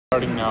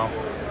Starting now.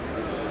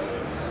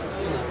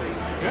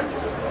 Good.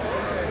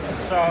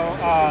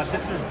 So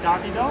this is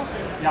Davide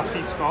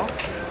Iafisco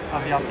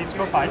of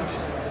Iafisco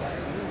Pipes.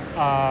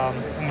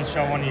 Let me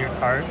show one of your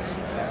cards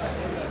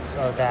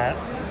so that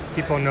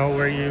people know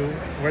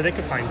where they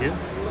can find you.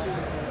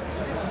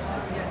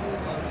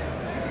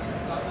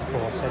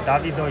 Cool. So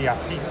Davide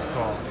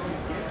Iafisco.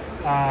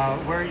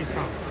 Where are you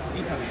from?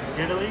 Italy.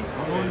 Italy?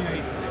 Bologna,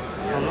 Italy.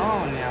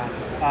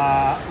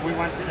 Bologna. We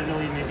went to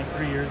Italy maybe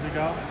 3 years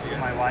ago with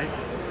my wife.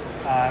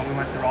 We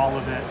went through all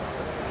of it.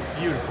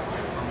 Beautiful.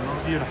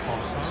 Beautiful.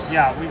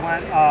 Yeah, we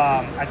went,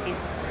 I think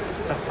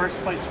the first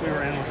place we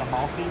were in was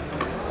Amalfi.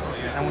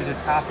 And we did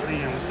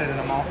Sapri and we stayed in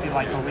Amalfi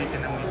like a week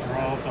and then we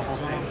drove the whole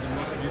thing. One of the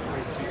most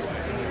beautiful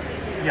seasons in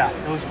Italy. Yeah,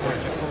 it was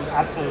gorgeous.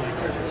 Absolutely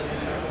gorgeous.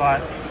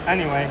 But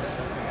anyway,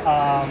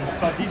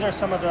 so these are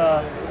some of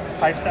the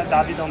pipes that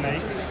Davide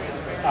makes.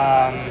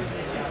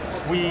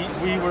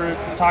 We were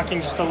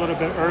talking just a little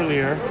bit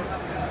earlier,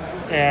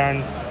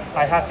 and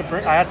I had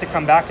to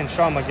come back and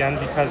show them again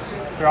because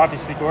they're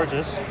obviously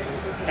gorgeous.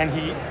 And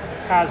he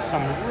has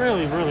some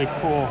really, really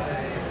cool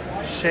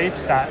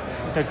shapes that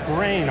the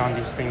grain on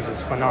these things is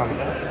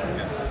phenomenal.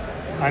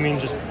 I mean,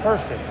 just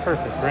perfect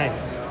grain.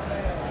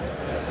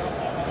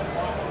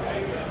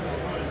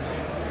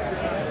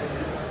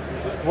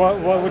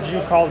 What would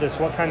you call this?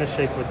 What kind of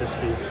shape would this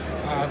be?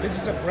 This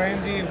is a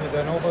brandy with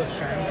an oval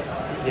shank.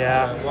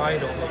 Yeah.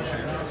 Wide oval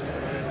shank.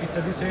 It's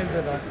a detail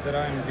that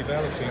I'm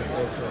developing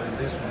also in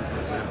this one, for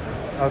example.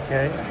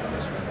 Okay.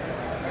 This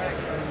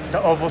one.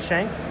 The oval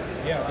shank?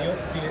 Yeah,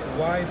 the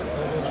wide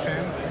oval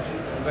shank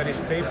that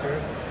is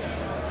tapered.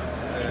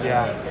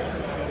 Yeah.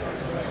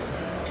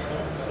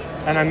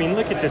 And I mean,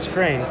 look at this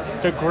grain.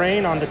 The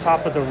grain on the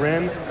top of the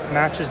rim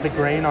matches the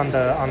grain on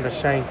the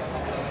shank.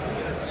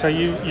 So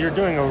you're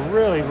doing a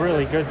really,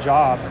 really good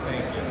job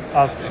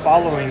of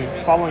following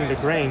the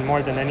grain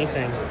more than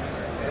anything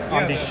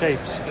on these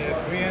shapes. The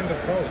freehand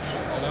approach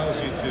allows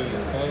you to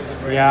follow the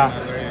grain in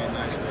a very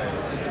nice way.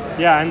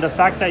 Yeah, and the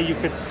fact that you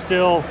could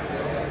still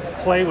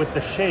play with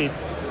the shape,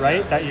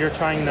 right? That you're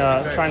trying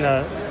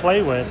to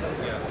play with.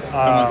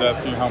 Yeah. Someone's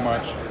asking how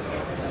much.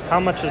 How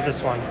much is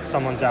this one?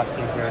 Someone's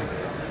asking here.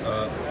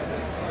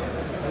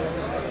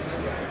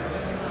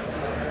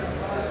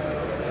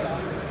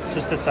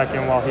 Just a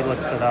second while he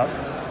looks it up.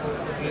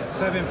 It's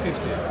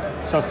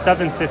 $750. So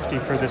 $750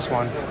 for this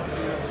one.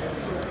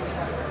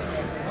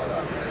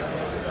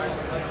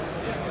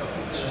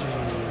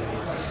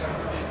 Jeez.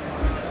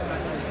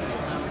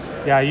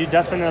 Yeah, you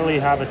definitely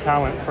have a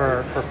talent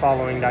for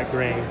following that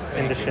grain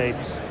in the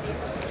shapes.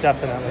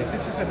 Definitely.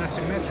 This is an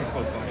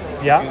asymmetrical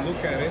pipe. Yeah. If you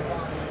look at it,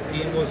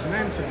 it was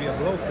meant to be a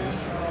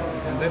blowfish,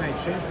 and then I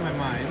changed my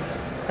mind.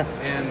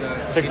 And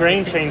the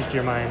grain changed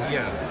your mind.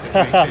 Yeah, the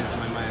grain changed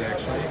my mind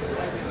actually.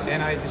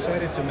 And I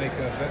decided to make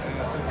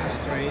something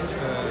strange,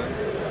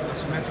 a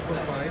symmetrical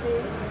pipe,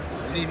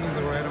 leaving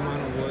the right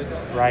amount of wood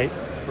right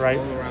all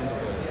around the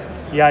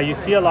bowl. Yeah, you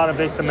see a lot of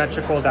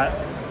asymmetrical that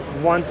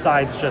one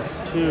side's just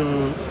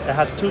it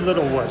has too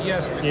little wood.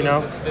 Yes, because you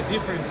know? the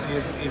difference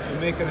is if you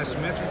make an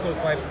asymmetrical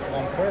pipe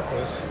on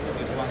purpose,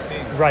 is one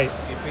thing. Right.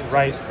 If it's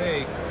right. a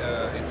mistake,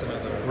 it's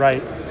another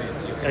right.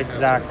 thing. You can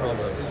exactly. have some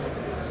problems.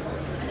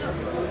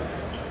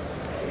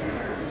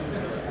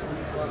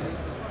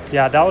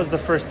 Yeah, that was the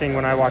first thing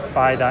when I walked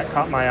by that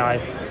caught my eye,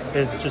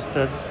 is just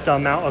the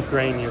amount of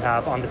grain you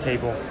have on the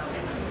table.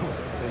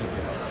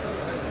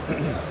 Thank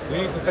you. We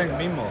need to thank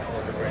Mimo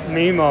for the grain.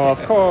 Mimo,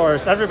 of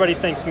course. Everybody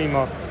thanks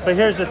Mimo. But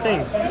here's the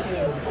thing.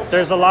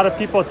 There's a lot of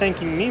people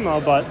thanking Mimo,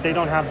 but they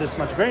don't have this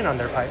much grain on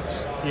their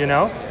pipes, you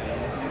know?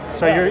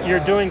 So you're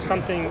doing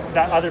something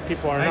that other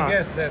people are not. I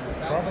guess that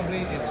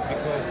probably it's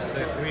because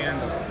the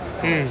freehand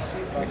approach.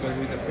 Because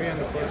with the freehand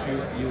approach,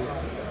 you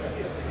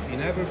in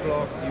every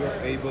block you are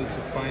able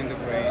to find the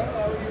grain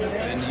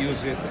and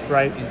use it in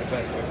the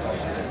best way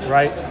possible.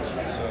 Right.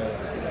 So.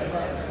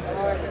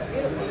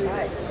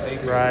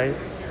 Right.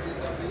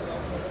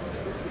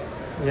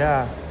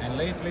 Yeah. And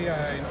lately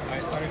I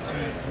started to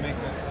make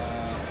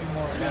a few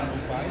more bamboo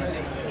pipes,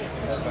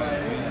 which I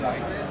really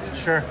like.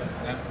 Sure.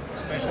 And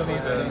especially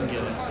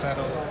the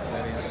saddle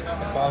that is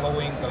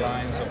following the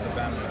lines of the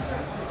bamboo.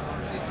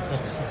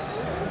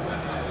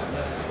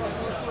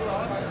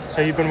 So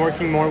you've been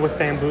working more with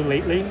bamboo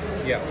lately?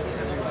 Yeah.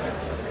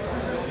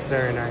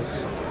 Very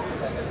nice.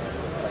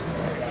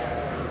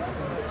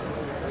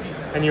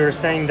 And you were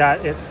saying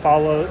that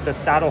the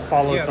saddle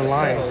follows the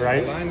lines, saddle,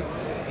 right? The line,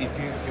 if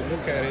you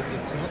look at it,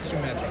 it's not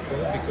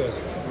symmetrical because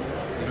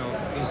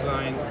this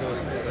line goes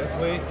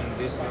that way and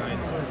this line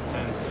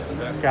tends to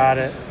that way. Got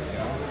it.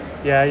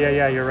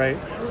 Yeah, you're right.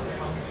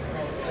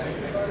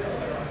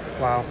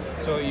 Wow.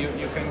 So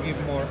you can give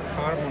more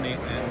harmony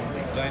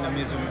and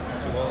dynamism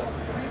to the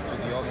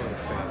overall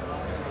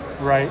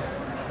shape. Right.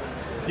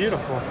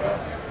 Beautiful.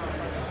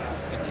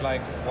 It's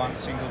like one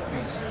single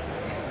piece.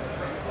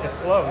 It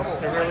flows.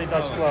 It really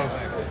does flow.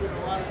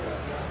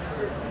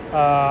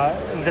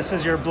 This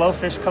is your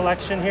blowfish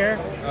collection here?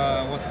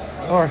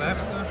 What's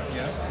left?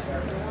 Yes.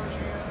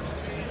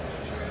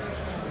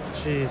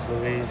 Jeez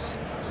Louise.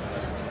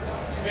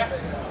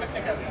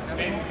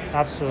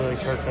 Absolutely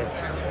perfect.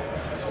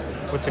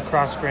 With the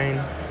cross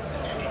grain.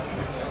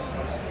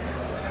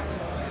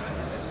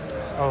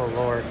 Oh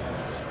Lord.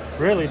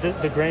 Really,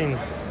 the grain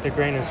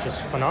is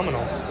just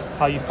phenomenal.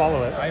 How you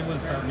follow it. I will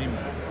tell him.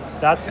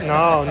 That's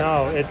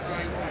no.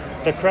 It's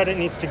the credit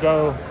needs to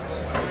go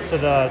to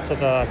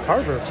the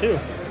carver too.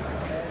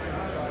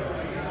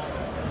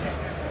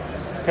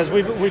 Because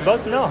we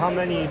both know how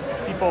many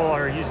people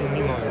are using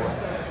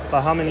mimosa,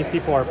 but how many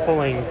people are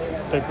pulling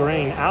the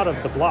grain out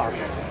of the block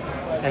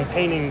and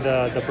painting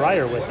the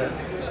briar with it.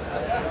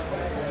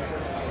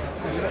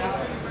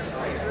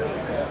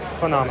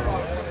 Phenomenal.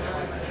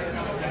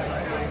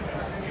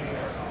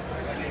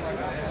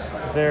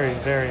 Very,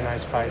 very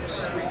nice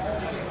pipes.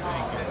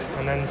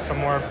 And then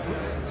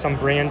some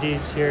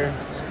brandies here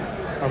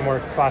are more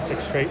classic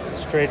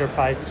straighter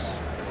pipes.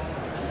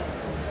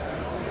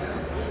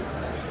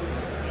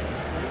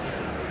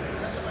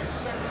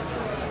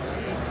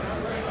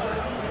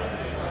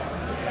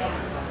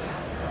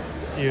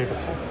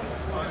 Beautiful.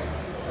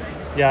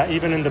 Yeah,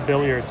 even in the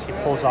billiards, he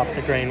pulls off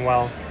the grain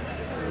well.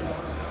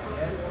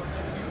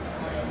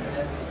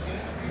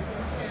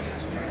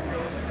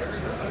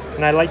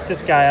 And I like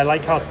this guy. I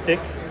like how thick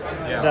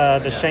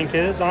the shank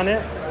is on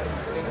it.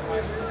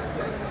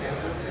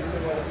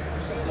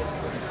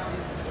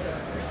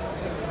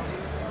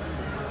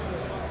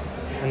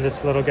 And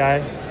this little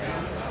guy,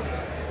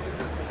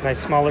 nice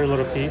smaller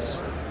little piece.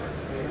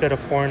 Bit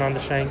of horn on the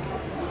shank.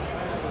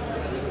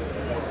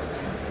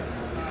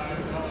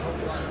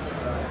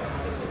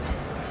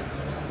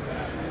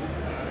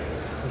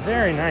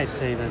 Very nice,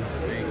 David.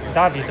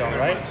 Davido,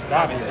 right?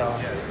 Davido.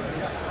 Yes.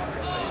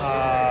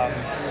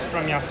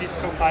 From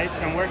Iafisco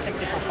Pipes, and where can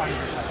people find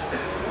your pipes?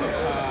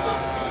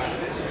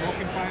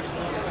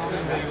 Smokingpipes.com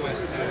in the US,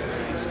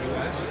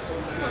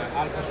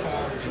 Alpha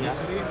Shop in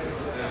Italy,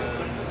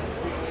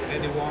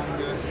 Eddie Wong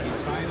in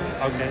China,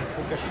 Okay. and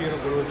Fukashiro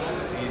Group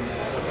in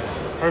Japan.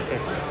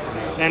 Perfect.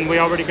 And we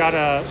already got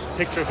a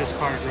picture of his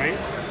card, right?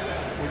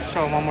 We can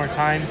show it one more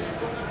time.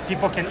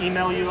 People can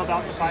email you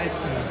about the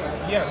pipes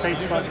and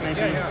Facebook usually,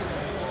 maybe.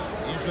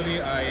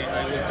 Usually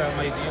I will tell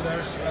my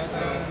dealers.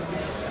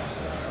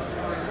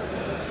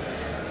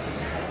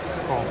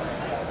 Cool.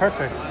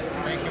 Perfect.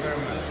 Thank you very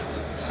much.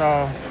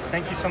 So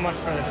thank you so much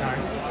for the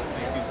time.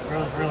 Thank you. It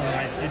was really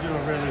nice. You do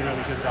a really,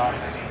 really good job.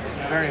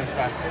 Very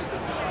impressed.